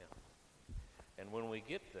And when we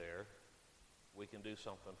get there, we can do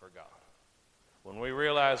something for God. When we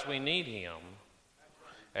realize we need Him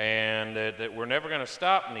and that we're never going to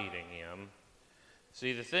stop needing Him.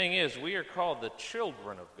 See, the thing is, we are called the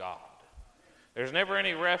children of God. There's never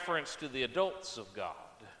any reference to the adults of God.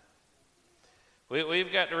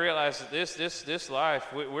 We've got to realize that this life,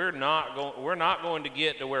 we're not going to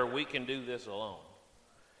get to where we can do this alone.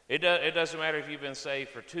 It doesn't matter if you've been saved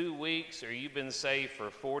for 2 weeks or you've been saved for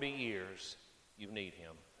 40 years. You need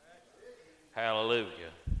Him. Hallelujah.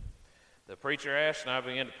 The preacher asked, and I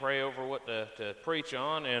began to pray over what to preach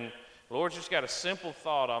on, and the Lord's just got a simple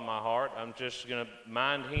thought on my heart. I'm just going to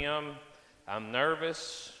mind Him. I'm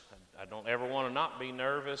nervous. I don't ever want to not be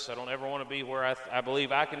nervous. I don't ever want to be where I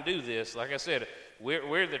believe I can do this. Like I said,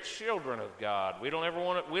 we're the children of God. We don't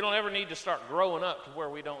ever need to start growing up to where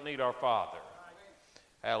we don't need our Father.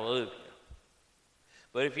 Hallelujah.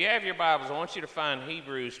 But if you have your Bibles, I want you to find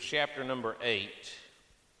Hebrews chapter number 8.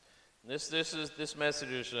 This message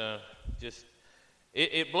is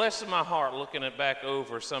it blesses my heart looking back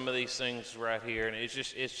over some of these things right here, and it's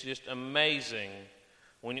just amazing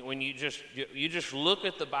when you just look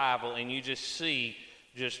at the Bible and you just see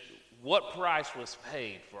just what price was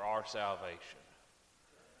paid for our salvation.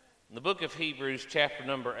 In the book of Hebrews, chapter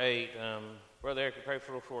number 8, Brother Eric, pray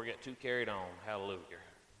for before we get too carried on. Hallelujah.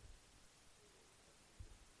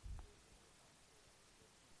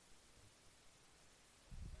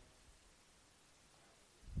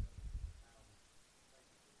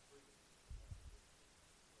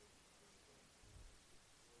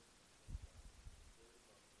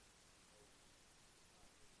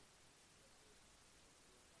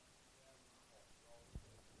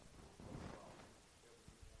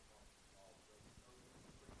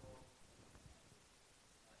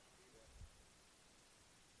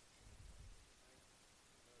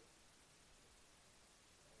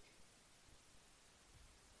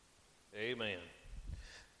 Amen.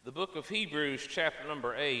 The book of Hebrews, chapter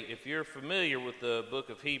number 8. If you're familiar with the book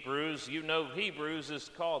of Hebrews, you know Hebrews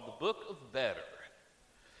is called the book of better.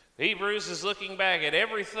 Hebrews is looking back at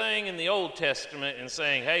everything in the Old Testament and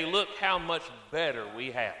saying, hey, look how much better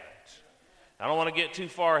we have it. I don't want to get too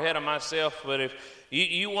far ahead of myself, but if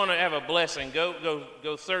you want to have a blessing,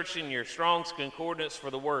 go search in your Strong's Concordance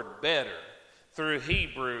for the word better through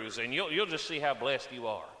Hebrews, and you'll just see how blessed you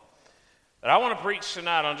are. But I want to preach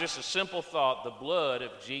tonight on just a simple thought, the blood of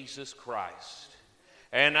Jesus Christ.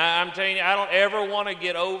 And I'm telling you, I don't ever want to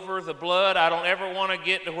get over the blood. I don't ever want to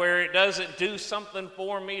get to where it doesn't do something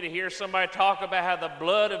for me to hear somebody talk about how the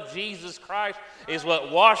blood of Jesus Christ is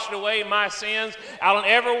what washed away my sins. I don't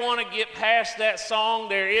ever want to get past that song,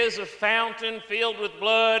 there is a fountain filled with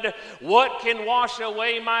blood. What can wash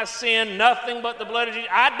away my sin? Nothing but the blood of Jesus.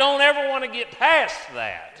 I don't ever want to get past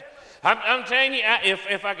that. I'm telling you,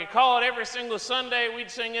 if I could call it every single Sunday, we'd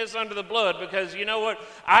sing this under the blood, because you know what?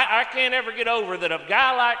 I can't ever get over that a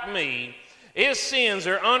guy like me, his sins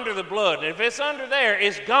are under the blood. And if it's under there,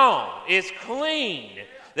 it's gone. It's clean.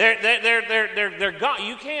 They're gone.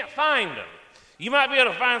 You can't find them. You might be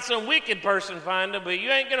able to find some wicked person find them, but you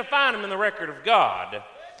ain't going to find them in the record of God.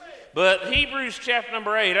 But Hebrews chapter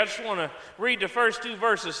number 8, I just want to read the first 2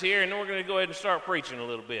 verses here, and then we're going to go ahead and start preaching a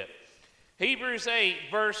little bit. Hebrews 8,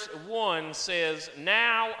 verse 1 says,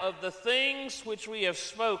 now of the things which we have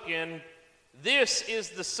spoken, this is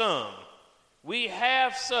the sum. We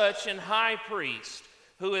have such an high priest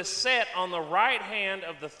who is set on the right hand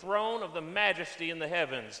of the throne of the majesty in the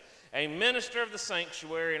heavens, a minister of the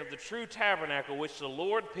sanctuary and of the true tabernacle which the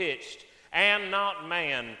Lord pitched, and not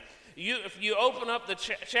man. If you open up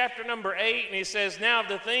the chapter number 8, and he says, now of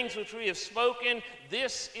the things which we have spoken,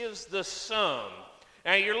 this is the sum.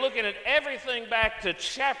 Now, you're looking at everything back to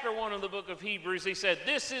chapter 1 of the book of Hebrews. He said,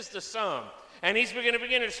 this is the sum. And he's going to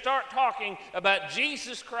begin to start talking about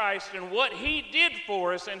Jesus Christ and what He did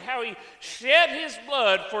for us and how He shed His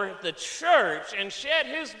blood for the church and shed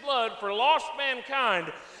His blood for lost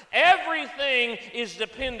mankind. Everything is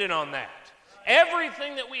dependent on that.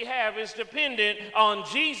 Everything that we have is dependent on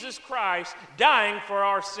Jesus Christ dying for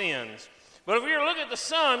our sins. But if you look at the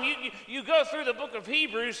sum, you go through the book of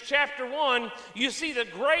Hebrews, chapter 1, you see the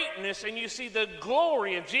greatness and you see the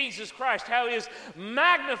glory of Jesus Christ, how He is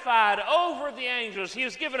magnified over the angels. He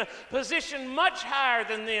is given a position much higher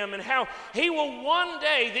than them, and how He will one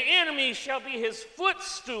day, the enemy shall be His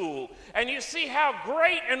footstool. And you see how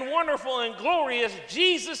great and wonderful and glorious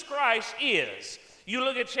Jesus Christ is. You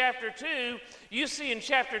look at chapter 2, you see in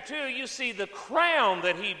chapter 2, you see the crown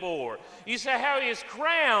that He bore. You see how He is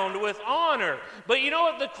crowned with honor. But you know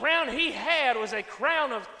what? The crown He had was a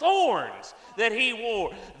crown of thorns that He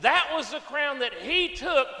wore. That was the crown that He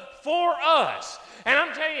took for us. And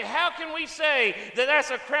I'm telling you, how can we say that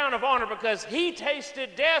that's a crown of honor? Because he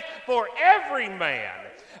tasted death for every man.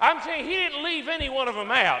 I'm telling you, he didn't leave any one of them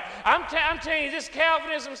out. I'm telling you, this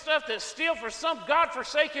Calvinism stuff that still for some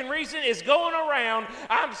godforsaken reason is going around,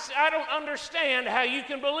 I don't understand how you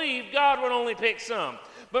can believe God would only pick some.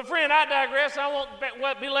 But friend, I digress. I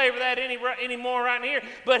won't belabor that anymore right here.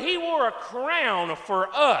 But he wore a crown for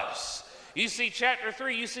us. You see chapter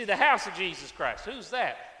 3, you see the house of Jesus Christ. Who's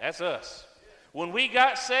that? That's us. When we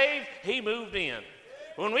got saved, he moved in.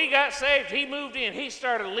 When we got saved, he moved in. He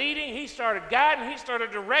started leading, he started guiding, he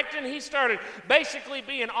started directing, he started basically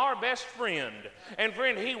being our best friend. And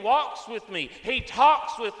friend, he walks with me, he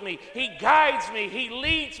talks with me, he guides me, he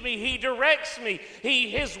leads me, he directs me.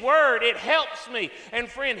 His word, it helps me. And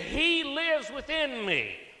friend, he lives within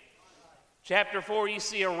me. Chapter 4, you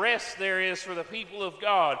see a rest there is for the people of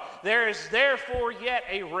God. There is therefore yet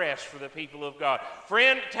a rest for the people of God.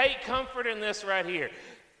 Friend, take comfort in this right here.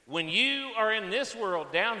 When you are in this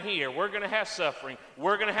world down here, we're going to have suffering,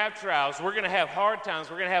 we're going to have trials, we're going to have hard times,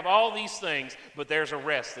 we're going to have all these things, but there's a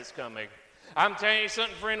rest that's coming. I'm telling you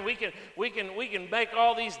something, friend, we can make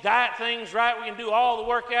all these diet things right, we can do all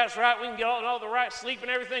the workouts right, we can get all the right sleep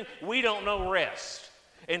and everything. We don't know rest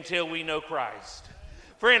until we know Christ.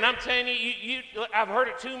 Friend, I'm telling you, I've heard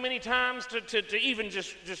it too many times to even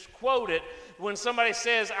just quote it when somebody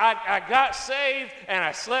says, I got saved and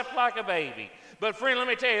I slept like a baby. But friend, let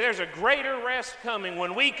me tell you, there's a greater rest coming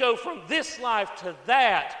when we go from this life to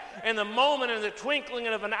that in the moment, in the twinkling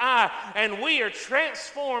of an eye, and we are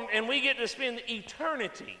transformed and we get to spend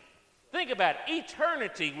eternity. Think about it,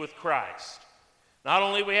 eternity with Christ. Not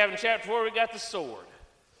only we have in chapter 4, we got the sword.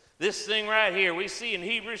 This thing right here, we see in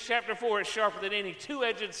Hebrews chapter 4, it's sharper than any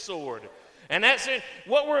two-edged sword. And that's it.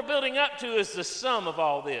 What we're building up to is the sum of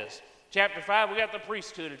all this. Chapter 5, we got the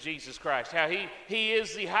priesthood of Jesus Christ, how he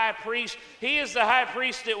is the high priest. He is the high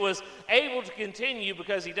priest that was able to continue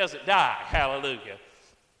because he doesn't die. Hallelujah.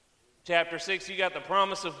 Chapter 6, you got the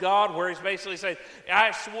promise of God where he's basically saying,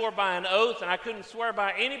 I swore by an oath and I couldn't swear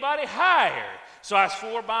by anybody higher, so I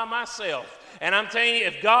swore by myself. And I'm telling you,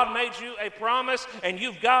 if God made you a promise and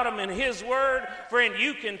you've got him in his word, friend,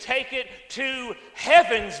 you can take it to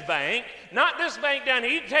heaven's bank. Not this bank down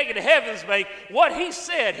here. You can take it to heaven's bank. What he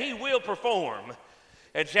said, he will perform.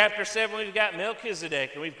 In chapter 7, we've got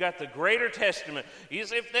Melchizedek, and we've got the greater testament.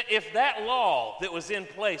 If that law that was in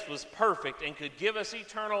place was perfect and could give us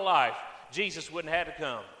eternal life, Jesus wouldn't have had to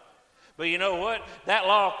come. But you know what? That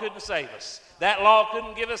law couldn't save us. That law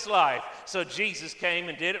couldn't give us life. So Jesus came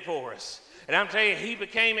and did it for us. And I'm telling you, he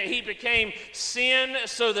became sin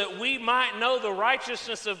so that we might know the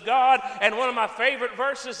righteousness of God. And one of my favorite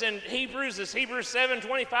verses in Hebrews is Hebrews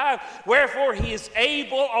 7:25. Wherefore he is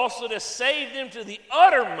able also to save them to the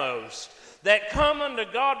uttermost that come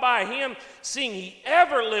unto God by him, seeing he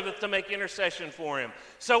ever liveth to make intercession for him.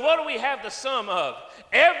 So what do we have the sum of?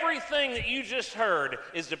 Everything that you just heard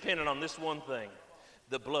is dependent on this one thing,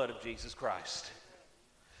 the blood of Jesus Christ.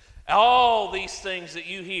 All these things that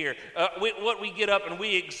you hear, what we get up and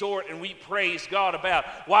we exhort and we praise God about,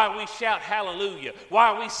 why we shout hallelujah,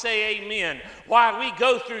 why we say amen, why we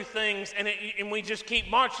go through things and we just keep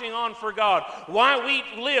marching on for God, why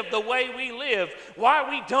we live the way we live, why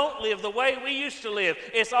we don't live the way we used to live.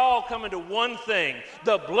 It's all coming to one thing,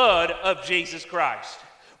 the blood of Jesus Christ.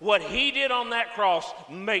 What he did on that cross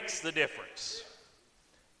makes the difference.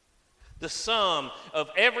 The sum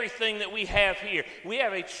of everything that we have here. We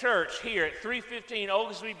have a church here at 315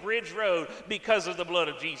 Oglesby Bridge Road because of the blood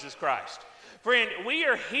of Jesus Christ. Friend, we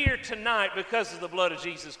are here tonight because of the blood of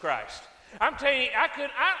Jesus Christ. I'm telling you,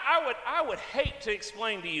 I would hate to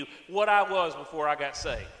explain to you what I was before I got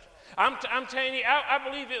saved. I'm telling you, I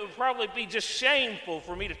believe it would probably be just shameful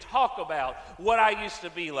for me to talk about what I used to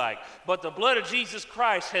be like. But the blood of Jesus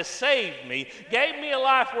Christ has saved me, gave me a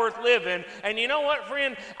life worth living. And you know what,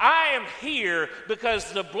 friend? I am here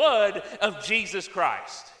because the blood of Jesus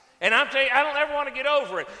Christ. And I'm telling you, I don't ever want to get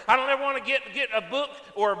over it. I don't ever want to get a book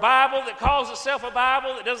or a Bible that calls itself a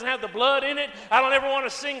Bible that doesn't have the blood in it. I don't ever want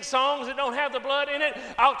to sing songs that don't have the blood in it.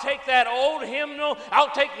 I'll take that old hymnal.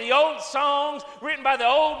 I'll take the old songs written by the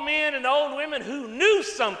old men and the old women who knew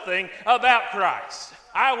something about Christ.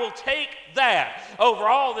 I will take that over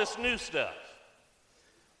all this new stuff.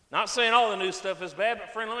 Not saying all the new stuff is bad,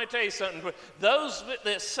 but friend, let me tell you something. Those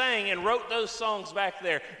that sang and wrote those songs back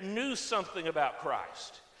there knew something about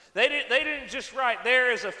Christ. They didn't just write,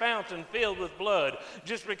 there is a fountain filled with blood,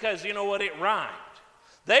 just because, you know what, it rhymed.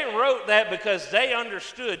 They wrote that because they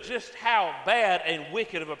understood just how bad and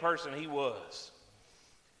wicked of a person he was.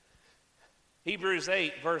 Hebrews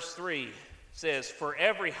 8, verse 3, says, "For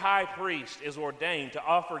every high priest is ordained to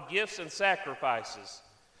offer gifts and sacrifices.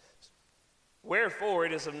 Wherefore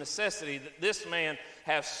it is of necessity that this man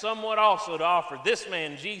have somewhat also to offer, this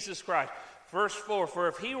man, Jesus Christ." Verse 4, "For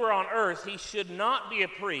if he were on earth, he should not be a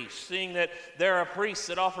priest, seeing that there are priests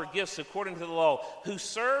that offer gifts according to the law, who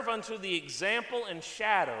serve unto the example and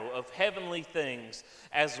shadow of heavenly things,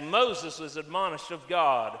 as Moses was admonished of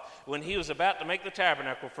God when he was about to make the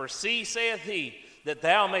tabernacle. For see, saith he, that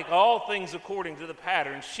thou make all things according to the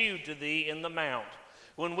pattern shewed to thee in the mount."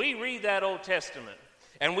 When we read that Old Testament,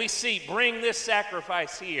 and we see, bring this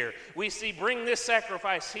sacrifice here. We see, bring this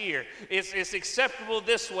sacrifice here. It's acceptable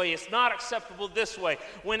this way. It's not acceptable this way.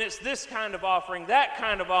 When it's this kind of offering, that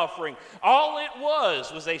kind of offering. All it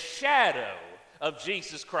was a shadow of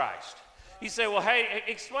Jesus Christ. You say, well, hey,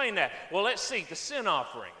 explain that. Well, let's see. The sin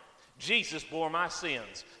offering. Jesus bore my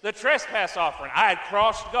sins. The trespass offering, I had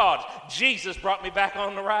crossed God. Jesus brought me back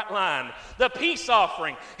on the right line. The peace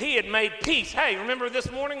offering, he had made peace. Hey, remember this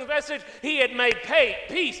morning's message? He had made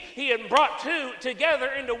peace. He had brought two together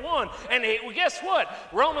into one. And guess what?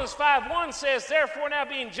 Romans 5:1 says, "Therefore now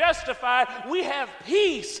being justified, we have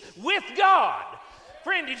peace with God."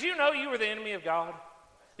 Friend, did you know you were the enemy of God?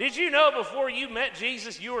 Did you know before you met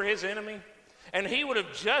Jesus, you were his enemy? And he would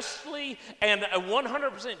have justly and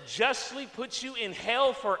 100% justly put you in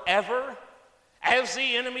hell forever as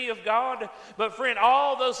the enemy of God. But friend,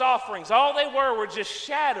 all those offerings, all they were just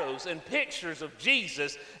shadows and pictures of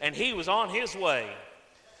Jesus, and he was on his way.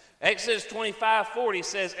 Exodus 25:40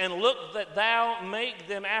 says, "And look that thou make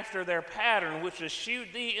them after their pattern, which was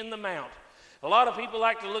shewed thee in the mount." A lot of people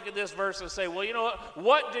like to look at this verse and say, well, you know what?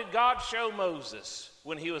 What did God show Moses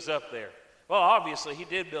when he was up there? Well, obviously, he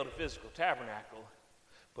did build a physical tabernacle,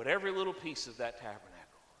 but every little piece of that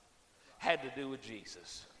tabernacle had to do with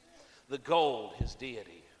Jesus. The gold, his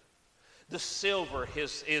deity. The silver,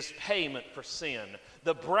 his payment for sin.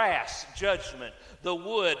 The brass, judgment. The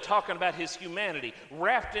wood, talking about his humanity,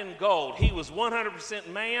 wrapped in gold. He was 100%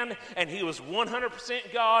 man, and he was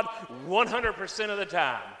 100% God 100% of the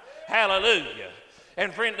time. Hallelujah.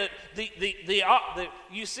 And friend,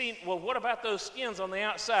 you see, well, what about those skins on the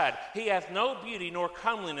outside? He hath no beauty nor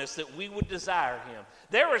comeliness that we would desire him.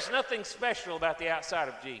 There was nothing special about the outside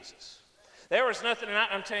of Jesus. There was nothing, and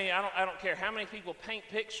I'm telling you, I don't care how many people paint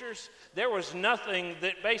pictures. There was nothing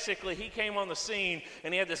that basically he came on the scene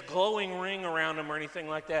and he had this glowing ring around him or anything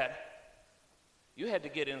like that. You had to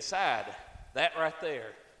get inside that right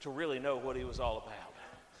there to really know what he was all about.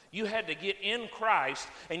 You had to get in Christ,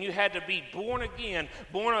 and you had to be born again,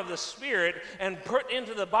 born of the Spirit, and put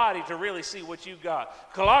into the body to really see what you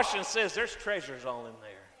got. Colossians says there's treasures all in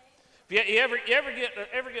there. If you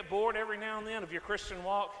ever get bored every now and then of your Christian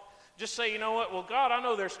walk, just say, you know what? Well, God, I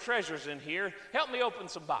know there's treasures in here. Help me open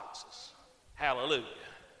some boxes. Hallelujah.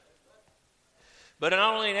 But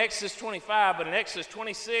not only in Exodus 25, but in Exodus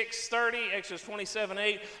 26:30, Exodus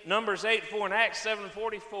 27:8, Numbers 8:4, and Acts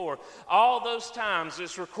 7:44, all those times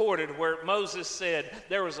it's recorded where Moses said,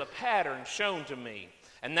 there was a pattern shown to me.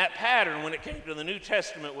 And that pattern, when it came to the New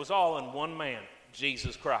Testament, was all in one man,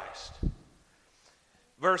 Jesus Christ.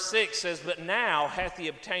 Verse 6 says, "But now hath he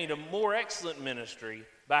obtained a more excellent ministry,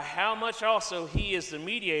 by how much also he is the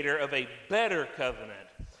mediator of a better covenant,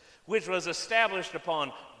 which was established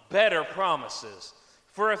upon better promises.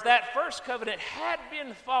 For if that first covenant had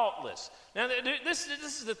been faultless." Now, this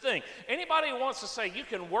is the thing. Anybody who wants to say you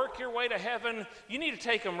can work your way to heaven, you need to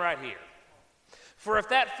take them right here. "For if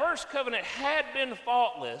that first covenant had been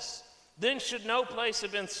faultless, then should no place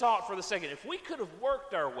have been sought for the second." If we could have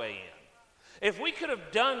worked our way in, if we could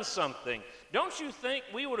have done something, don't you think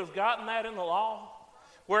we would have gotten that in the law?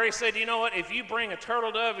 Where he said, you know what, if you bring a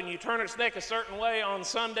turtle dove and you turn its neck a certain way on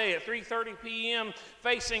Sunday at 3:30 p.m.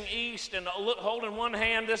 facing east and holding one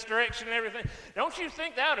hand this direction and everything, don't you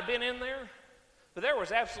think that would have been in there? But there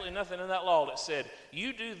was absolutely nothing in that law that said,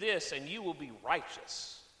 you do this and you will be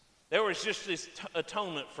righteous. There was just this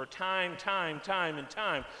atonement for time.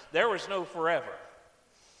 There was no forever.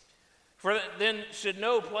 "For then should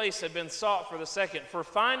no place have been sought for the second. For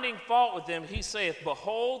finding fault with them, he saith,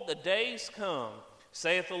 Behold, the days come,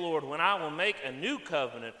 saith the Lord, when I will make a new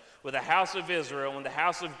covenant with the house of Israel and the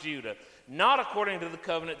house of Judah, not according to the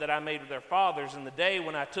covenant that I made with their fathers in the day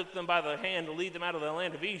when I took them by the hand to lead them out of the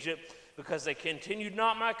land of Egypt, because they continued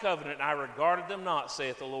not my covenant, and I regarded them not,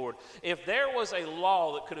 saith the Lord." If there was a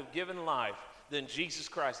law that could have given life, then Jesus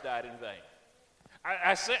Christ died in vain.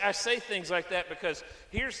 I say things like that because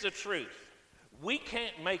here's the truth. We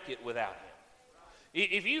can't make it without him.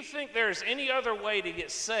 If you think there's any other way to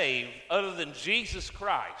get saved other than Jesus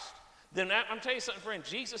Christ, then I'm telling you something, friend,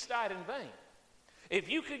 Jesus died in vain. If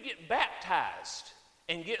you could get baptized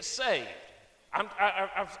and get saved,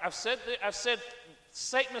 I've said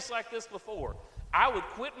statements like this before. I would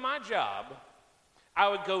quit my job. I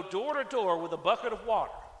would go door to door with a bucket of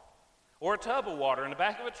water or a tub of water in the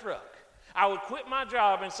back of a truck. I would quit my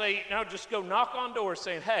job and say, just go knock on doors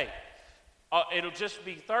saying, hey, it'll just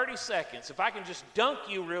be 30 seconds. If I can just dunk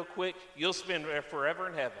you real quick, you'll spend forever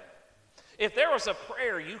in heaven. If there was a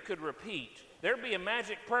prayer you could repeat, there'd be a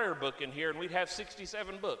magic prayer book in here, and we'd have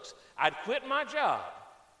 67 books. I'd quit my job,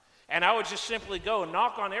 and I would just simply go and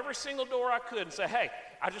knock on every single door I could and say, hey,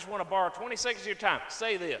 I just want to borrow 20 seconds of your time.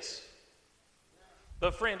 Say this.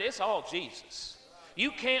 But friend, it's all Jesus. You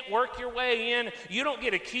can't work your way in. You don't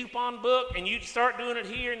get a coupon book and you start doing it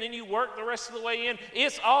here and then you work the rest of the way in.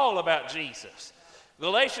 It's all about Jesus.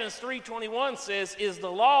 Galatians 3:21 says, is the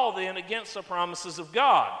law then against the promises of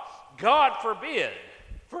God? God forbid.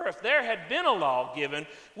 For if there had been a law given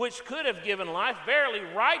which could have given life, verily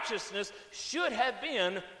righteousness should have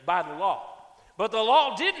been by the law. But the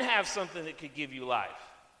law didn't have something that could give you life.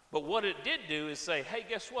 But what it did do is say, hey,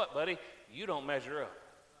 guess what, buddy? You don't measure up.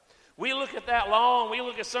 We look at that law and we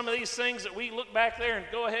look at some of these things that we look back there and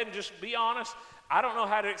go ahead and just be honest. I don't know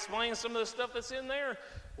how to explain some of the stuff that's in there.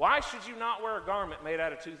 Why should you not wear a garment made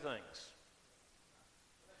out of two things?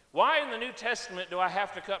 Why in the New Testament do I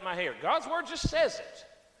have to cut my hair? God's word just says it.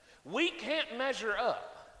 We can't measure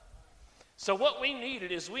up. So what we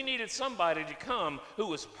needed somebody to come who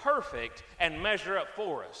was perfect and measure up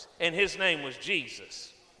for us. And his name was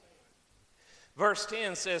Jesus. Verse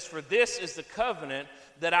 10 says, for this is the covenant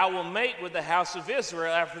that I will make with the house of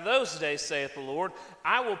Israel after those days, saith the Lord.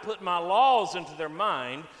 I will put my laws into their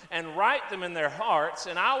mind and write them in their hearts,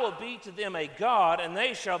 and I will be to them a God, and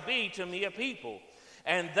they shall be to me a people.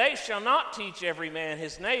 And they shall not teach every man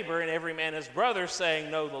his neighbor and every man his brother, saying,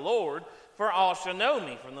 know the Lord, for all shall know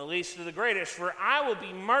me, from the least to the greatest. For I will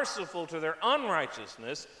be merciful to their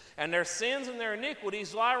unrighteousness, and their sins and their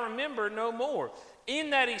iniquities will I remember no more.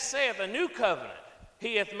 In that he saith, a new covenant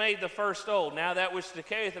he hath made the first old. Now that which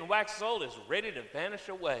decayeth and waxes old is ready to vanish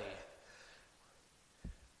away.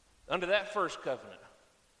 Under that first covenant,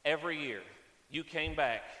 every year you came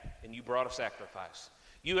back and you brought a sacrifice.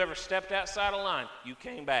 You ever stepped outside a line, you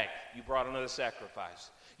came back, you brought another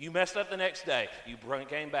sacrifice. You messed up the next day, you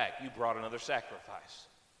came back, you brought another sacrifice.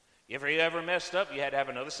 If you ever messed up, you had to have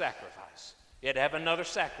another sacrifice. You had to have another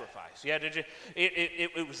sacrifice.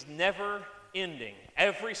 It was never ending.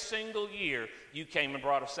 Every single year, you came and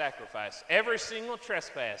brought a sacrifice. Every single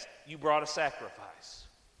trespass, you brought a sacrifice.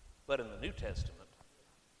 But in the New Testament,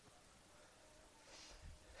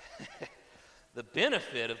 the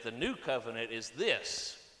benefit of the new covenant is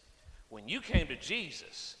this. When you came to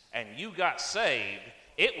Jesus and you got saved,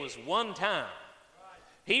 it was one time.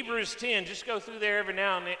 Hebrews 10, just go through there every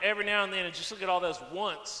now and then and just look at all those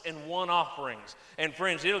once and one offerings. And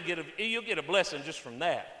friends, you'll get a blessing just from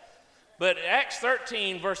that. But Acts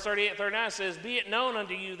 13, verse 38 and 39 says, be it known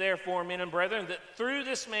unto you, therefore, men and brethren, that through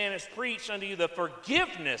this man is preached unto you the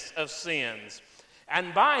forgiveness of sins.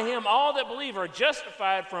 And by him all that believe are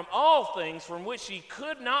justified from all things from which ye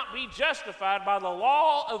could not be justified by the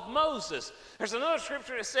law of Moses. There's another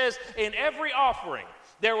scripture that says, in every offering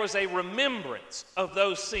there was a remembrance of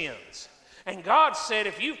those sins. And God said,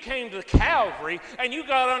 if you came to Calvary and you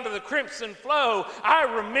got under the crimson flow, I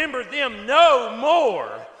remember them no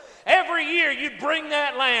more. Every year you'd bring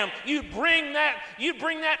that lamb, you'd bring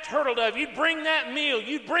that turtle dove, you'd bring that meal,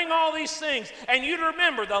 you'd bring all these things, and you'd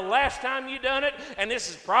remember the last time you done it, and this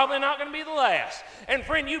is probably not going to be the last. And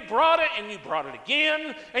friend, you brought it, and you brought it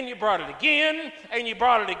again, and you brought it again, and you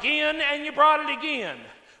brought it again, and you brought it again.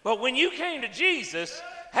 But when you came to Jesus,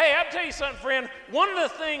 hey, I'll tell you something, friend, one of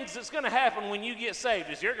the things that's going to happen when you get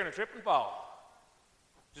saved is you're going to trip and fall.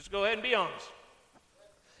 Just go ahead and be honest.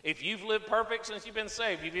 If you've lived perfect since you've been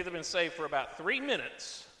saved, you've either been saved for about 3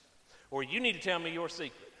 minutes, or you need to tell me your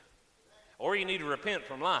secret, or you need to repent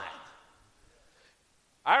from lying.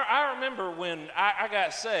 I remember when I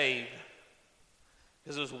got saved,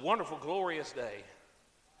 because it was a wonderful, glorious day.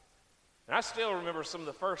 And I still remember some of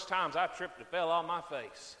the first times I tripped and fell on my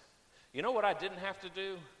face. You know what I didn't have to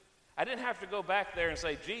do? I didn't have to go back there and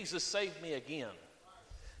say, Jesus, save me again.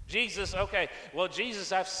 Jesus, okay, well,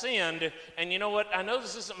 Jesus, I've sinned, and you know what? I know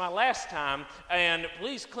this isn't my last time, and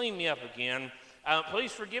please clean me up again.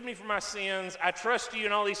 Please forgive me for my sins. I trust you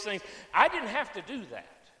and all these things. I didn't have to do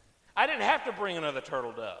that. I didn't have to bring another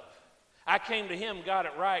turtle dove. I came to him, got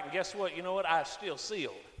it right, and guess what? You know what? I still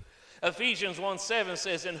sealed. Ephesians 1:7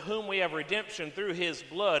 says, in whom we have redemption through his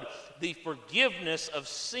blood, the forgiveness of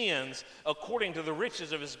sins according to the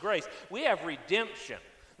riches of his grace. We have redemption.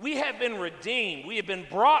 We have been redeemed. We have been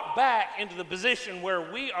brought back into the position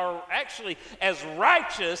where we are actually as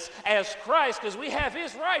righteous as Christ because we have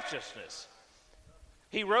his righteousness.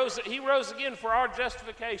 He rose again for our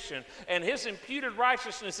justification, and his imputed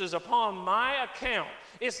righteousness is upon my account.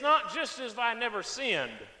 It's not just as if I never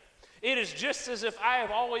sinned. It is just as if I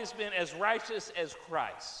have always been as righteous as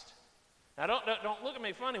Christ. Now, don't look at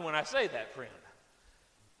me funny when I say that, friend.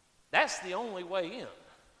 That's the only way in,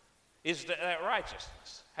 is that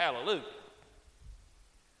righteousness. Hallelujah.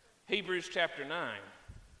 Hebrews chapter 9.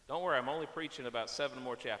 Don't worry, I'm only preaching about 7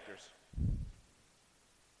 more chapters.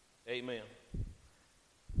 Amen.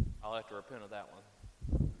 I'll have to repent of that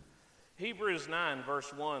one. Hebrews 9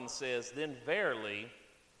 verse 1 says, "Then verily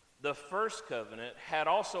the first covenant had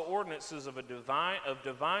also ordinances of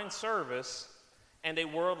divine service and a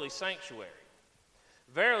worldly sanctuary."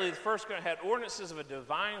 Verily the first covenant had ordinances of a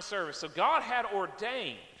divine service. So God had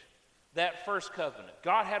ordained that first covenant.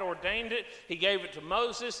 God had ordained it. He gave it to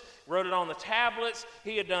Moses, wrote it on the tablets.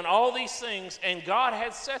 He had done all these things, and God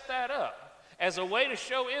had set that up as a way to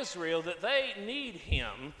show Israel that they need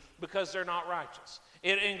him because they're not righteous.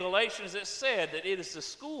 In Galatians it said that it is the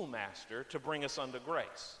schoolmaster to bring us unto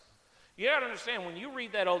grace. You got to understand, when you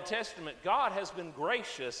read that Old Testament, God has been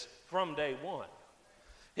gracious from day one.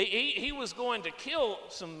 He was going to kill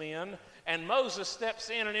some men, and Moses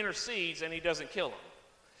steps in and intercedes, and he doesn't kill them.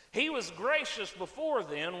 He was gracious before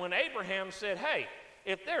then when Abraham said, hey,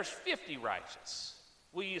 if there's 50 righteous,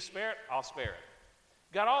 will you spare it? I'll spare it.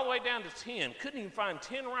 Got all the way down to 10. Couldn't even find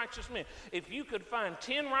 10 righteous men. If you could find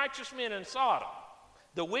 10 righteous men in Sodom,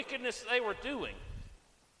 the wickedness they were doing,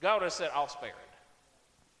 God would have said, I'll spare it.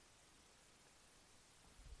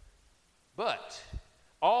 But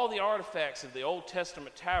all the artifacts of the Old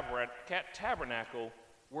Testament tabernacle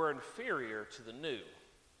were inferior to the new.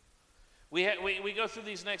 We go through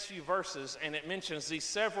these next few verses, and it mentions these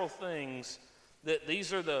several things, that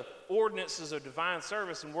these are the ordinances of divine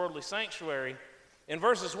service and worldly sanctuary. In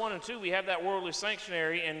verses 1 and 2, we have that worldly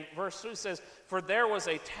sanctuary, and verse 2 says, "For there was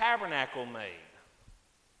a tabernacle made."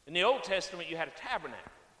 In the Old Testament, you had a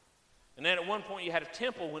tabernacle. And then at one point, you had a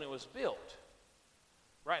temple when it was built.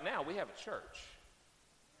 Right now, we have a church.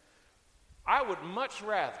 I would much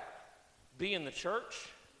rather be in the church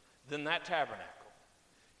than that tabernacle.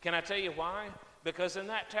 Can I tell you why? Because in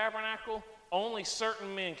that tabernacle, only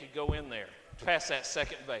certain men could go in there past that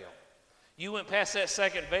second veil. You went past that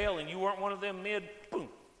second veil and you weren't one of them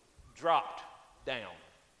boom, dropped down.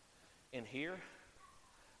 In here,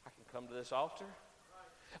 I can come to this altar.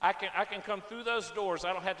 I can come through those doors.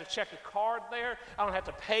 I don't have to check a card there. I don't have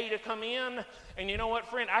to pay to come in. And you know what,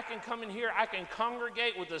 friend? I can come in here. I can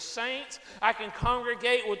congregate with the saints. I can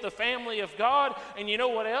congregate with the family of God. And you know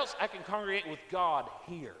what else? I can congregate with God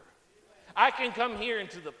here. I can come here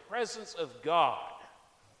into the presence of God.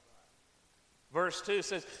 Verse 2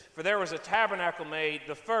 says, "For there was a tabernacle made,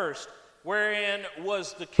 the first, wherein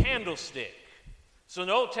was the candlestick." So in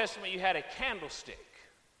the Old Testament, you had a candlestick.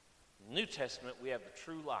 In the New Testament, we have the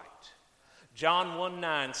true light. John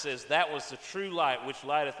 1:9 says, "That was the true light, which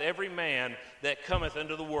lighteth every man that cometh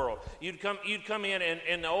into the world." You'd come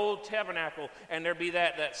in the old tabernacle, and there'd be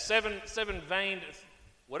that seven-veined,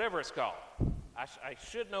 whatever it's called. I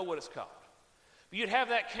should know what it's called. But you'd have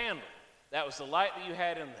that candle. That was the light that you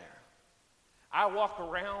had in there. I walk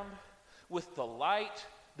around with the light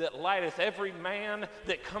that lighteth every man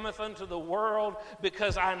that cometh unto the world,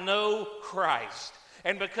 because I know Christ.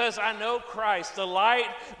 And because I know Christ, the light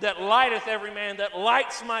that lighteth every man, that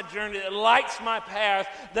lights my journey, that lights my path,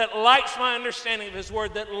 that lights my understanding of his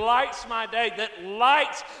word, that lights my day, that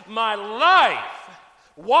lights my life,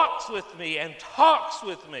 walks with me and talks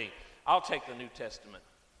with me, I'll take the New Testament.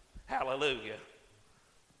 Hallelujah.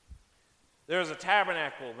 There was a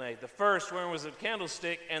tabernacle made. The first one was the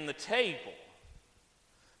candlestick and the table.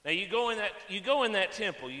 Now you go in that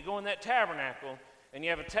temple, you go in that tabernacle, and you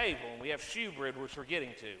have a table, and we have shewbread, which we're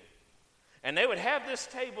getting to. And they would have this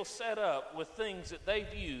table set up with things that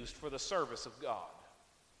they've used for the service of God.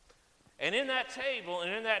 And in that table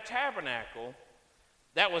and in that tabernacle,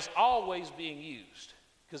 that was always being used,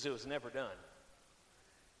 because it was never done.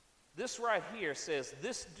 This right here says,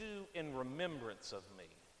 "This do in remembrance of me."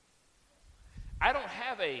 I don't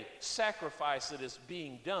have a sacrifice that is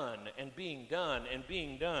being done and being done and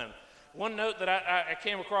being done. One note that I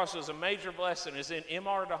came across as a major blessing is in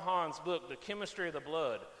M.R. DeHaan's book, The Chemistry of the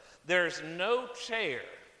Blood. There's no chair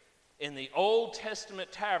in the Old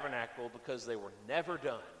Testament tabernacle because they were never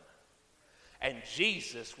done. And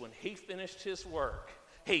Jesus, when he finished his work,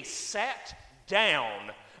 he sat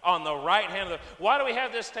down on the right hand of the... Why do we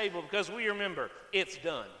have this table? Because we remember, it's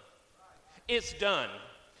done. It's done.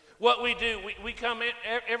 What we do, we come in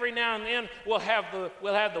every now and then, we'll have the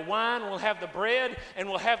wine, we'll have the bread, and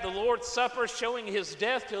we'll have the Lord's Supper showing his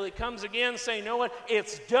death till he comes again, saying, you know what,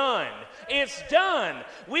 it's done. It's done.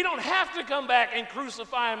 We don't have to come back and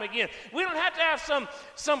crucify him again. We don't have to have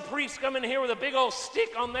some priest come in here with a big old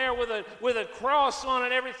stick on there with a cross on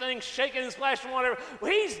it, everything shaking and splashing, whatever.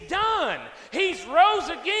 He's done. He's rose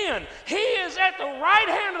again. He is at the right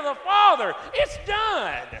hand of the Father. It's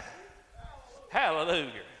done.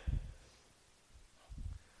 Hallelujah.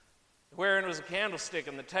 Wherein was a candlestick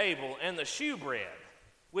on the table and the shewbread,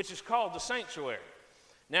 which is called the sanctuary.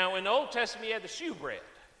 Now, in the Old Testament, you had the shewbread.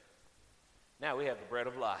 Now we have the bread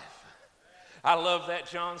of life. I love that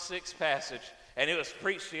John 6 passage, and it was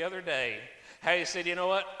preached the other day, how he said, you know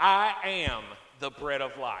what? I am the bread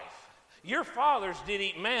of life. Your fathers did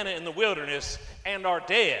eat manna in the wilderness and are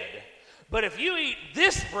dead. But if you eat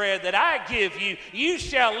this bread that I give you, you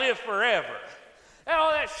shall live forever.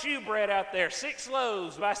 All that shewbread out there, 6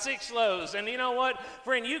 loaves by 6 loaves. And you know what,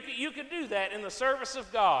 friend, you could do that in the service of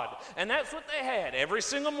God. And that's what they had every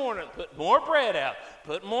single morning. Put more bread out,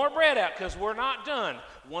 because we're not done.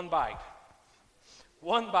 One bite.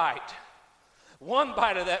 One bite. One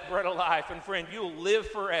bite of that bread of life, and friend, you'll live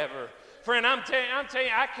forever. Friend, I'm telling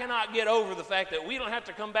you, I cannot get over the fact that we don't have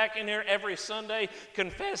to come back in here every Sunday,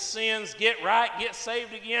 confess sins, get right, get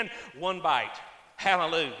saved again. One bite.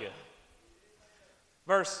 Hallelujah.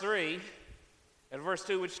 Verse 3 and verse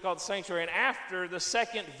 2, which is called the sanctuary, and after the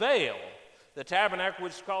second veil, the tabernacle,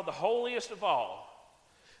 which is called the holiest of all.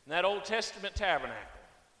 In that Old Testament tabernacle,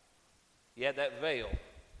 you had that veil.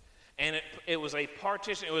 And it was a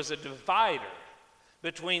partition, it was a divider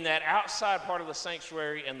between that outside part of the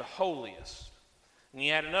sanctuary and the holiest. And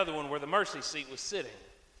you had another one where the mercy seat was sitting.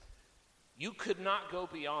 You could not go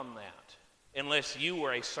beyond that unless you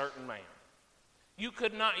were a certain man. You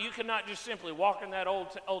could not just simply walk in that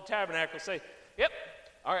old tabernacle and say, yep,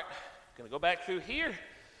 all right, going to go back through here.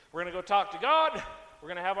 We're going to go talk to God. We're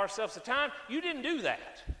going to have ourselves a time. You didn't do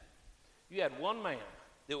that. You had one man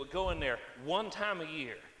that would go in there one time a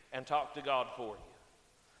year and talk to God for you.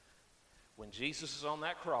 When Jesus was on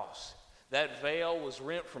that cross, that veil was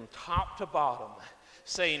rent from top to bottom,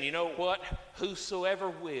 saying, you know what? Whosoever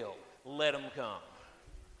will, let him come.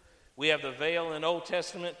 We have the veil in the Old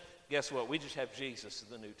Testament. Guess what? We just have Jesus in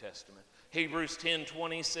the New Testament. Hebrews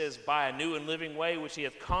 10:20 says, by a new and living way which he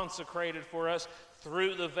hath consecrated for us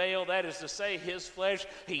through the veil, that is to say, his flesh,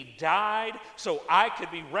 he died so I could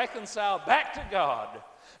be reconciled back to God.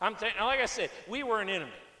 Like I said, we were an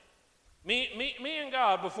enemy. Me and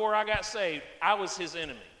God, before I got saved, I was his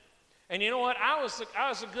enemy. And you know what? I was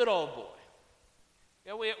a good old boy.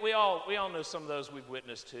 Yeah, we all know some of those we've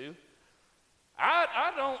witnessed to.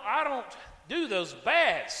 I don't do those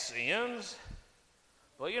bad sins.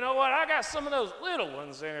 Well, you know what? I got some of those little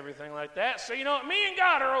ones and everything like that. So you know what? Me and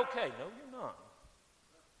God are okay. No, you're not.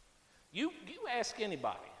 You ask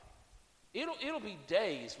anybody. It'll be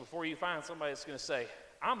days before you find somebody that's going to say,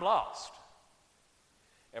 I'm lost.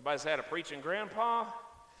 Everybody's had a preaching grandpa.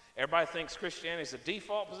 Everybody thinks Christianity is a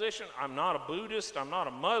default position. I'm not a Buddhist. I'm not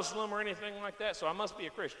a Muslim or anything like that, so I must be a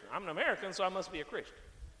Christian. I'm an American, so I must be a Christian.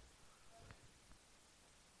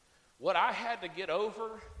 What I had to get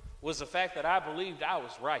over was the fact that I believed I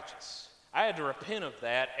was righteous. I had to repent of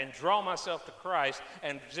that and draw myself to Christ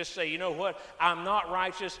and just say, you know what? I'm not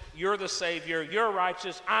righteous. You're the Savior. You're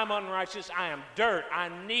righteous. I'm unrighteous. I am dirt. I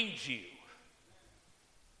need you.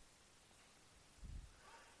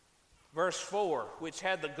 Verse 4, which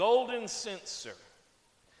had the golden censer.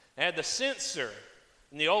 It had the censer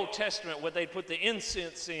in the Old Testament where they'd put the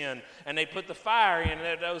incense in and they'd put the fire in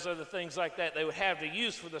and those other things like that they would have to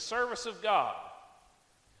use for the service of God.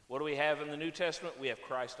 What do we have in the New Testament? We have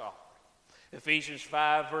Christ offering. Ephesians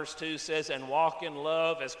 5 verse 2 says, and walk in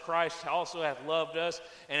love as Christ also hath loved us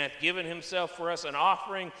and hath given himself for us an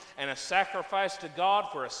offering and a sacrifice to God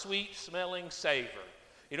for a sweet smelling savor.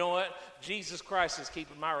 You know what? Jesus Christ is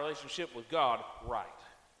keeping my relationship with God right.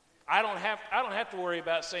 I don't have to worry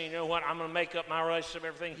about saying, you know what, I'm going to make up my relationship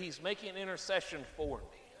and everything. He's making intercession for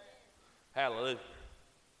me. Hallelujah.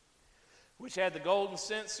 Which had the golden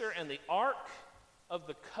censer and the ark of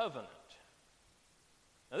the covenant.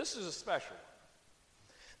 Now this is a special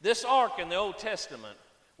one. This ark in the Old Testament,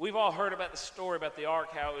 we've all heard about the story about the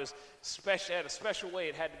ark, how it was special, had a special way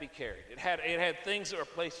it had to be carried. It had things that were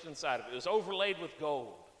placed inside of it. It was overlaid with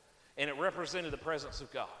gold, and it represented the presence of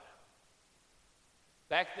God.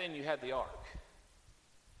 Back then you had the ark,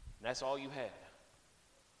 and that's all you had.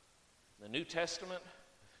 In the New Testament,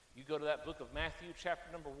 you go to that book of Matthew,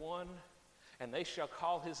 chapter number 1, and they shall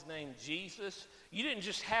call his name Jesus. You didn't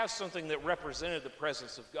just have something that represented the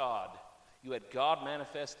presence of God. You had God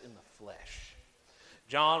manifest in the flesh.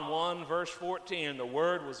 John 1, verse 14, the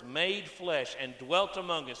Word was made flesh and dwelt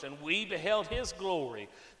among us, and we beheld his glory,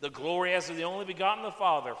 the glory as of the only begotten of the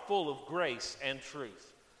Father, full of grace and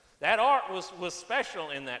truth. That ark was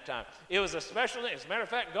special in that time. It was a special thing. As a matter of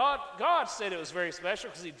fact, God said it was very special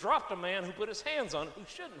because he dropped a man who put his hands on it who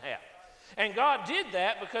shouldn't have. And God did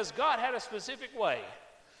that because God had a specific way.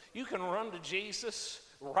 You can run to Jesus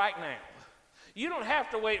right now. You don't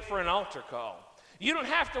have to wait for an altar call. You don't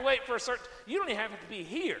have to wait for you don't even have to be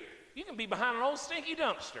here. You can be behind an old stinky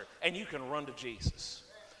dumpster and you can run to Jesus.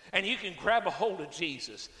 And you can grab a hold of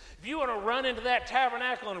Jesus. If you want to run into that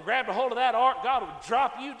tabernacle and grab a hold of that ark, God will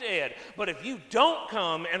drop you dead. But if you don't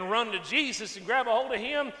come and run to Jesus and grab a hold of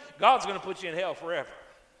him, God's going to put you in hell forever.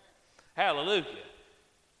 Hallelujah.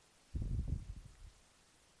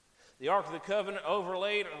 The Ark of the Covenant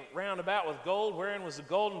overlaid round about with gold, wherein was a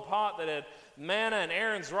golden pot that had manna and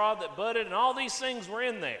Aaron's rod that budded, and all these things were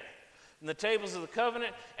in there. And the tables of the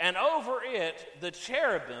covenant, and over it the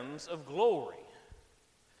cherubims of glory.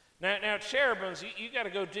 Now cherubims, you got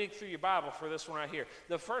to go dig through your Bible for this one right here.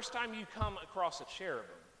 The first time you come across a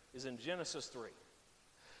cherubim is in Genesis 3.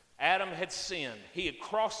 Adam had sinned. He had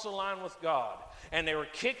crossed the line with God, and they were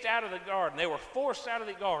kicked out of the garden. They were forced out of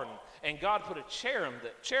the garden, and God put a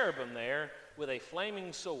cherubim there with a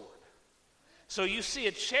flaming sword. So you see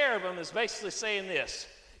a cherubim is basically saying this: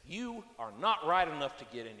 you are not right enough to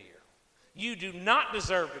get in here. You do not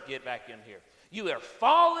deserve to get back in here. You are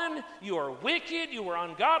fallen, you are wicked, you are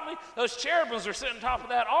ungodly. Those cherubims are sitting on top of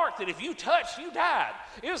that ark that if you touched, you died.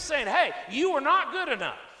 It was saying, hey, you are not good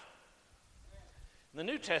enough. In the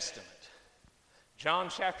New Testament, John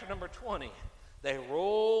chapter number 20, they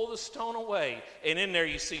roll the stone away, and in there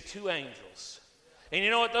you see two angels. And you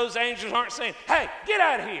know what? Those angels aren't saying, hey, get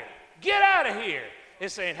out of here, get out of here.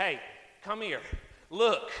 It's saying, hey, come here,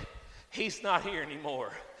 look, he's not here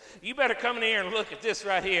anymore. You better come in here and look at this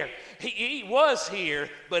right here. He was here,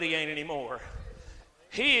 but he ain't anymore.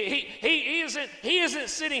 He isn't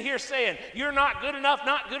sitting here saying, you're not good enough,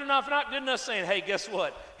 not good enough, not good enough, saying, hey, guess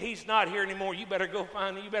what? He's not here anymore. You better go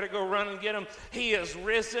find him. You better go run and get him. He is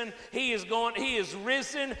risen. He is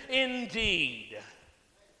risen indeed.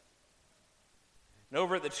 And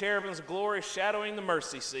over at the cherubim's glory, shadowing the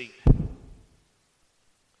mercy seat.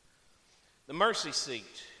 The mercy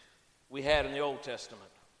seat we had in the Old Testament,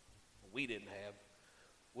 we didn't have,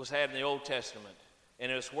 was had in the Old Testament,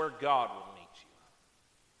 and it's where God will meet you.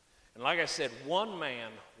 And like I said, one man,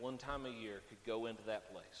 one time a year, could go into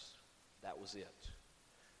that place. That was it.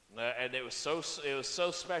 And it was so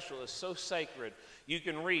special, it was so sacred. You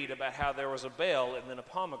can read about how there was a bell and then a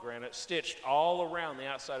pomegranate stitched all around the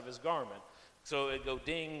outside of his garment. So it'd go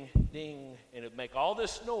ding, ding, and it'd make all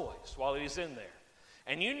this noise while he was in there.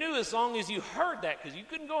 And you knew as long as you heard that, because you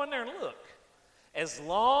couldn't go in there and look, as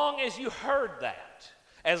long as you heard that,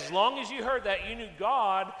 you knew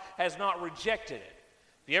God has not rejected it.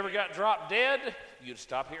 If you ever got dropped dead, you'd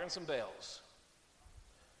stop hearing some bells.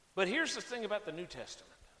 But here's the thing about the New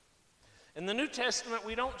Testament. In the New Testament,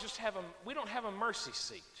 we don't have a mercy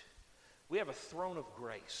seat. We have a throne of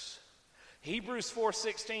grace. Hebrews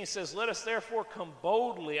 4:16 says, let us therefore come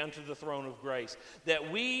boldly unto the throne of grace,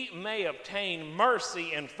 that we may obtain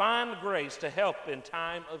mercy and find grace to help in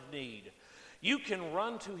time of need. You can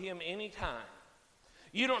run to him anytime.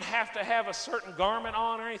 You don't have to have a certain garment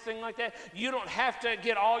on or anything like that. You don't have to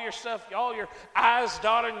get all your stuff, all your I's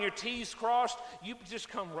dotted and your T's crossed. You just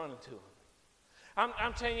come running to him.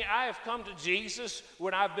 I'm telling you, I have come to Jesus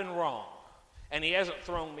when I've been wrong, and he hasn't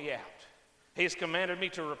thrown me out. He has commanded me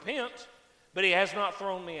to repent, but he has not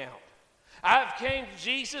thrown me out. I've came to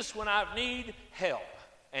Jesus when I need help,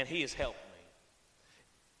 and he has helped me.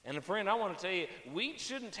 And friend, I want to tell you, we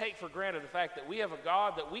shouldn't take for granted the fact that we have a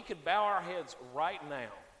God that we could bow our heads right now.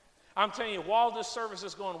 I'm telling you, while this service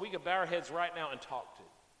is going, we could bow our heads right now and talk to.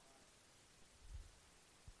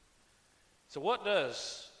 So what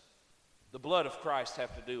does the blood of Christ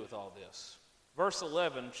have to do with all this? Verse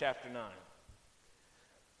 11, chapter 9.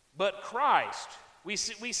 But Christ, we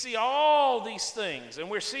see all these things, and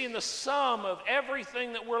we're seeing the sum of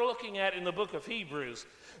everything that we're looking at in the book of Hebrews.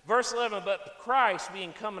 Verse 11, but Christ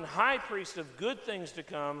being come an high priest of good things to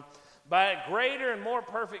come, by a greater and more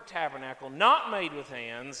perfect tabernacle, not made with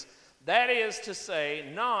hands, that is to say,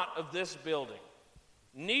 not of this building,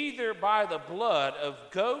 neither by the blood of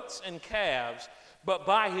goats and calves, but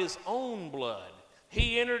by his own blood.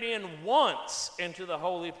 He entered in once into the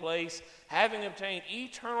holy place, having obtained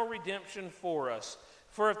eternal redemption for us.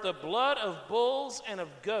 For if the blood of bulls and of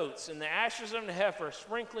goats and the ashes of the heifer,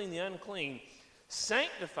 sprinkling the unclean,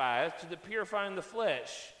 sanctifieth to the purifying the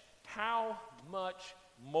flesh, how much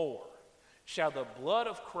more shall the blood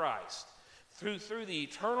of Christ, through the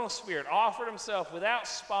eternal Spirit, offered himself without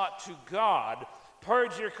spot to God,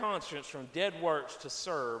 purge your conscience from dead works to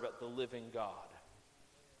serve the living God.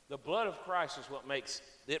 The blood of Christ is what makes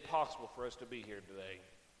it possible for us to be here today.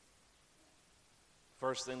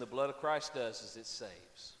 First thing the blood of Christ does is it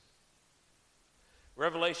saves.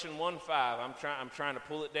 Revelation 1:5, I'm trying to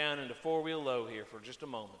pull it down into four-wheel low here for just a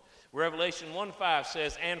moment. Revelation 1:5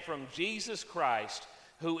 says, and from Jesus Christ,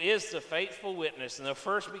 who is the faithful witness and the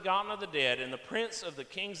first begotten of the dead and the prince of the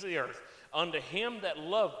kings of the earth, unto him that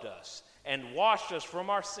loved us and washed us from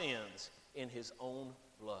our sins in his own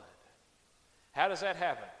blood. How does that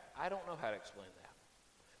happen? I don't know how to explain that.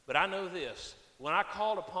 But I know this. When I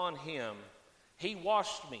called upon him, he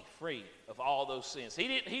washed me free of all those sins. He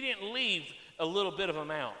didn't leave a little bit of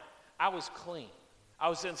them out. I was clean. I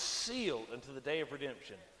was then sealed unto the day of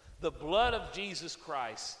redemption. The blood of Jesus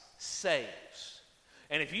Christ saves.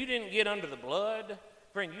 And if you didn't get under the blood,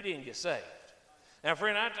 friend, you didn't get saved. Now,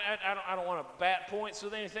 friend, I don't want to bat points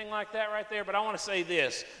with anything like that right there, but I want to say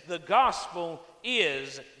this. The gospel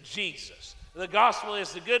is Jesus. The gospel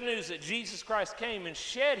is the good news that Jesus Christ came and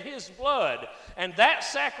shed his blood, and that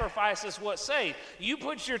sacrifice is what saved. You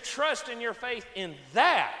put your trust and your faith in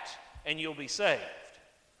that, and you'll be saved.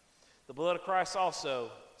 The blood of Christ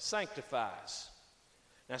also sanctifies.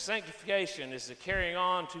 Now, sanctification is the carrying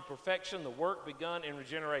on to perfection, the work begun in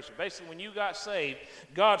regeneration. Basically, when you got saved,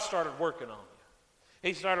 God started working on you.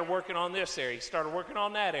 He started working on this area. He started working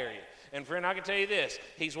on that area. And friend, I can tell you this,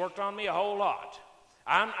 he's worked on me a whole lot.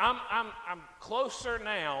 I'm closer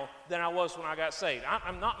now than I was when I got saved.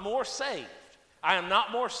 I'm not more saved. I am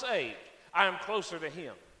not more saved. I am closer to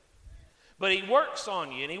him. But he works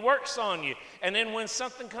on you, and he works on you. And then when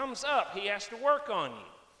something comes up, he has to work on you.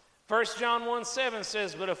 1 John 1:7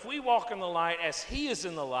 says, but if we walk in the light as he is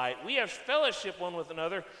in the light, we have fellowship one with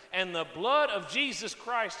another, and the blood of Jesus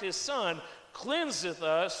Christ, his son, cleanseth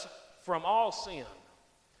us from all sin.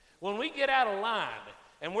 When we get out of line,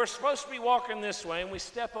 and we're supposed to be walking this way, and we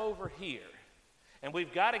step over here, and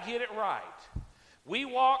we've got to get it right, we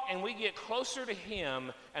walk and we get closer to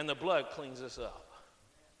him, and the blood cleans us up.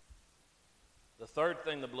 The third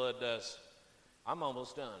thing the blood does, I'm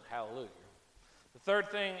almost done, hallelujah. The third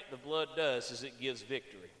thing the blood does is it gives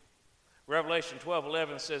victory. Revelation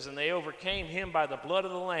 12:11 says, and they overcame him by the blood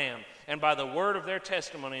of the Lamb and by the word of their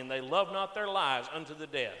testimony, and they loved not their lives unto the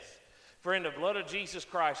death. Friend, the blood of Jesus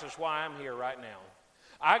Christ is why I'm here right now.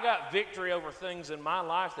 I got victory over things in my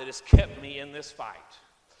life that has kept me in this fight.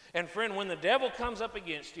 And friend, when the devil comes up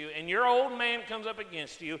against you and your old man comes up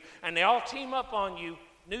against you and they all team up on you,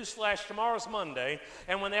 newsflash, tomorrow's Monday,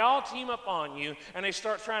 and when they all team up on you and they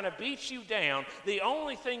start trying to beat you down, the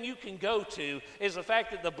only thing you can go to is the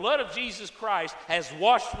fact that the blood of Jesus Christ has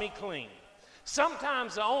washed me clean.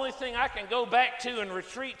 Sometimes the only thing I can go back to and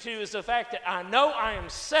retreat to is the fact that I know I am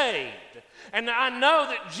saved, and I know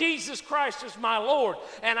that Jesus Christ is my Lord,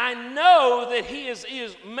 and I know that he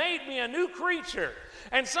has made me a new creature.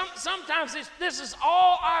 And sometimes this is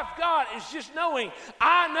all I've got is just knowing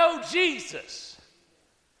I know Jesus.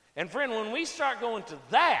 And friend, when we start going to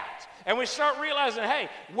that, and we start realizing, hey,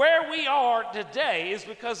 where we are today is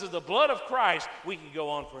because of the blood of Christ, we can go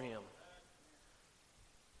on for him.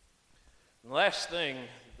 And the last thing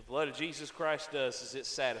the blood of Jesus Christ does is it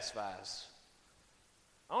satisfies.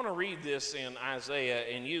 I want to read this in Isaiah,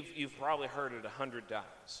 and you've probably heard it 100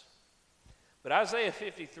 times. But Isaiah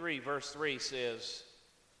 53, verse 3 says,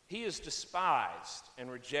 he is despised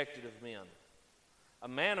and rejected of men, a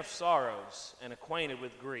man of sorrows and acquainted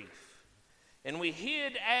with grief. And we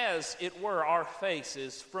hid, as it were, our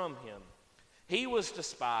faces from him. He was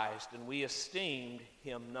despised, and we esteemed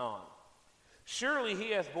him not. Surely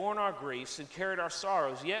he hath borne our griefs and carried our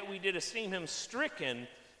sorrows, yet we did esteem him stricken,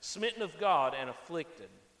 smitten of God, and afflicted.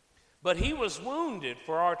 But he was wounded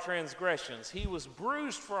for our transgressions. He was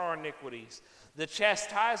bruised for our iniquities. The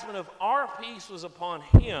chastisement of our peace was upon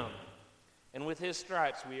him, and with his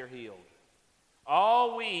stripes we are healed.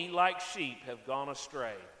 All we, like sheep, have gone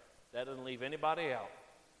astray. That doesn't leave anybody out.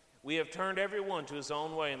 We have turned every one to his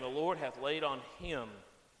own way, and the Lord hath laid on him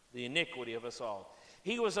the iniquity of us all.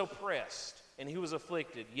 He was oppressed, and he was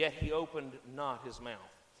afflicted, yet he opened not his mouth.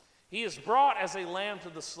 He is brought as a lamb to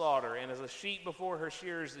the slaughter, and as a sheep before her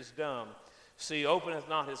shearers is dumb, so he openeth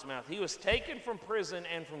not his mouth. He was taken from prison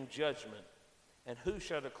and from judgment, and who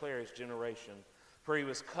shall declare his generation? For he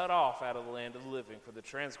was cut off out of the land of the living. For the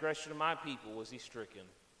transgression of my people was he stricken.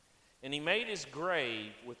 And he made his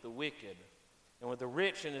grave with the wicked, and with the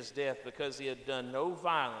rich in his death, because he had done no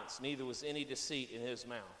violence, neither was any deceit in his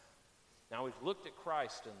mouth. Now we've looked at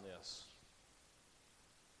Christ in this.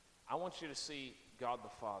 I want you to see God the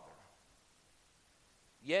Father.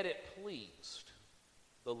 Yet it pleased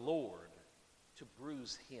the Lord to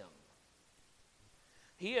bruise him.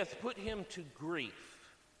 He hath put him to grief.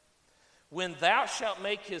 When thou shalt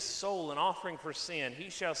make his soul an offering for sin, he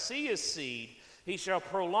shall see his seed, he shall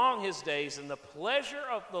prolong his days, and the pleasure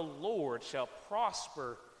of the Lord shall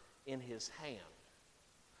prosper in his hand.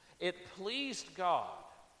 It pleased God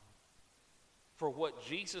for what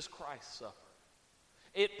Jesus Christ suffered.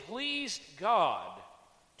 It pleased God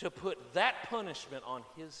to put that punishment on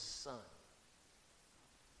his Son.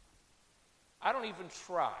 I don't even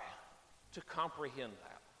try to comprehend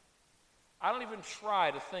that. I don't even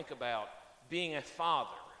try to think about being a father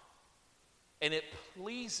and it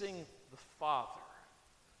pleasing the Father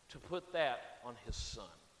to put that on his Son.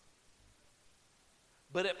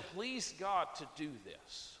 But it pleased God to do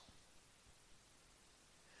this.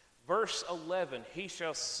 Verse 11, he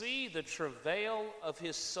shall see the travail of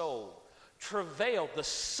his soul. Travail, the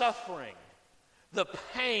suffering, the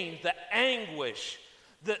pain, the anguish,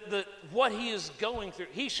 the what he is going through.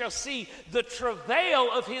 He shall see the travail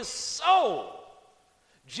of his soul.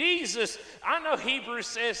 Jesus, I know Hebrews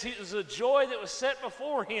says it was a joy that was set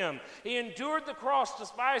before him. He endured the cross,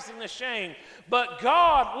 despising the shame. But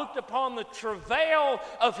God looked upon the travail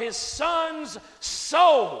of his Son's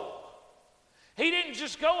soul. He didn't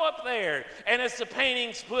just go up there and as the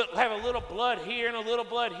paintings have a little blood here and a little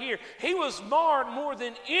blood here. He was marred more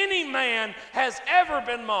than any man has ever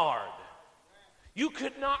been marred. You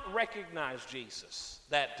could not recognize Jesus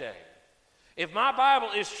that day. If my Bible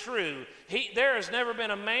is true, there has never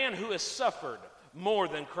been a man who has suffered more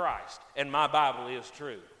than Christ, and my Bible is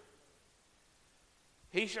true.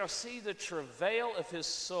 He shall see the travail of his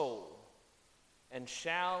soul and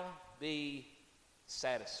shall be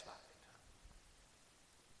satisfied.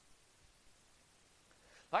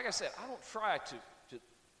 Like I said, I don't try to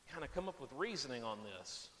kind of come up with reasoning on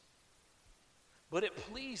this. But it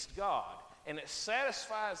pleased God, and it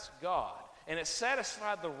satisfies God, and it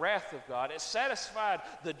satisfied the wrath of God. It satisfied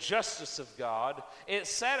the justice of God. It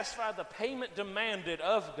satisfied the payment demanded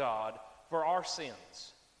of God for our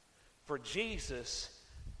sins. For Jesus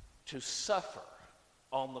to suffer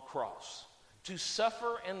on the cross, to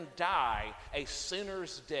suffer and die a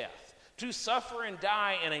sinner's death, to suffer and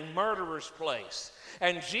die in a murderer's place.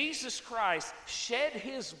 And Jesus Christ shed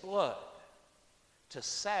his blood to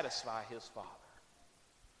satisfy his Father.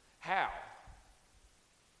 How?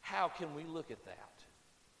 How can we look at that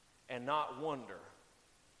and not wonder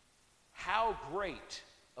how great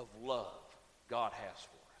of love God has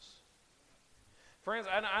for us? Friends,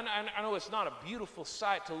 I know it's not a beautiful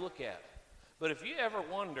sight to look at, but if you ever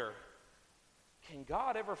wonder, can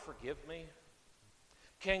God ever forgive me?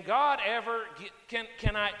 Can God ever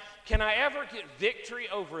can I ever get victory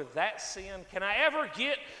over that sin? Can I ever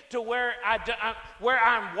get to where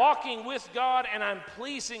I'm walking with God and I'm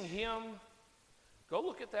pleasing him? Go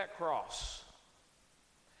look at that cross.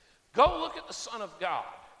 Go look at the Son of God.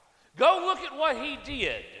 Go look at what he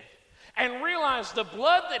did and realize the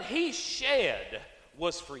blood that he shed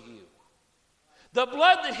was for you. The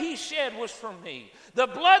blood that he shed was for me. The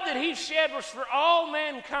blood that he shed was for all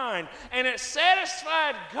mankind. And it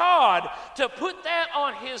satisfied God to put that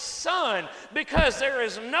on his Son because there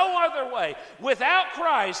is no other way. Without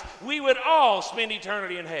Christ, we would all spend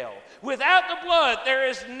eternity in hell. Without the blood, there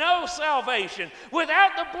is no salvation.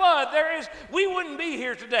 Without the blood, we wouldn't be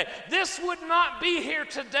here today. This would not be here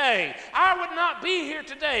today. I would not be here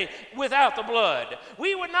today without the blood.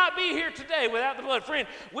 We would not be here today without the blood. Friend,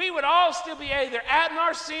 we would all still be either out in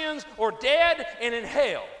our sins or dead and in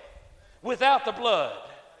hell without the blood.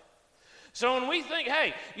 So when we think,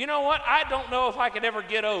 hey, you know what? I don't know if I could ever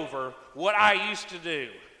get over what I used to do.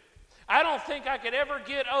 I don't think I could ever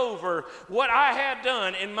get over what I had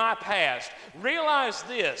done in my past. Realize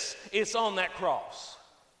this, it's on that cross.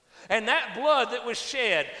 And that blood that was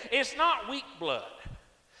shed, it's not weak blood.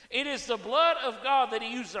 It is the blood of God that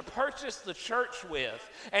he used to purchase the church with.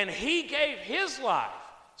 And he gave his life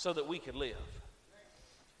so that we could live.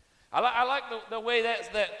 I like the way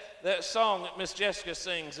that song that Miss Jessica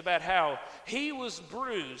sings about how he was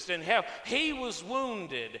bruised and how he was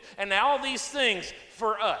wounded and all these things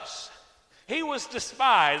for us. He was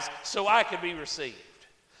despised so I could be received.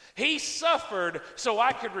 He suffered so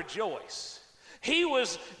I could rejoice. He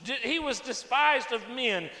was despised of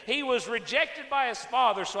men. He was rejected by his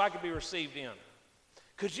Father so I could be received in.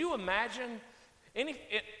 Could you imagine,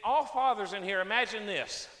 all fathers in here, imagine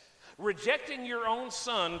this. Rejecting your own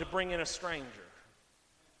son to bring in a stranger.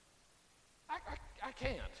 I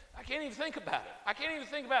can't. I can't even think about it. I can't even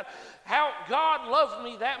think about how God loved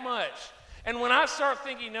me that much. And when I start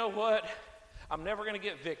thinking, you know what? I'm never going to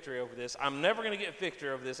get victory over this. I'm never going to get victory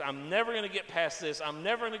over this. I'm never going to get past this. I'm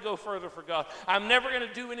never going to go further for God. I'm never going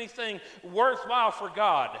to do anything worthwhile for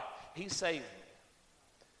God. He saved me.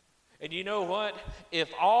 And you know what? If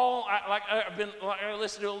all, I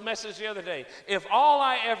listened to a message the other day. If all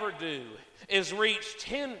I ever do is reach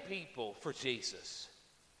 10 people for Jesus,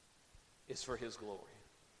 it's for his glory.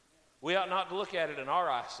 We ought not to look at it in our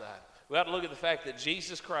eyesight. We ought to look at the fact that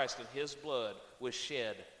Jesus Christ and his blood was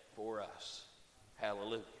shed for us.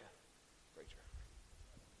 Hallelujah.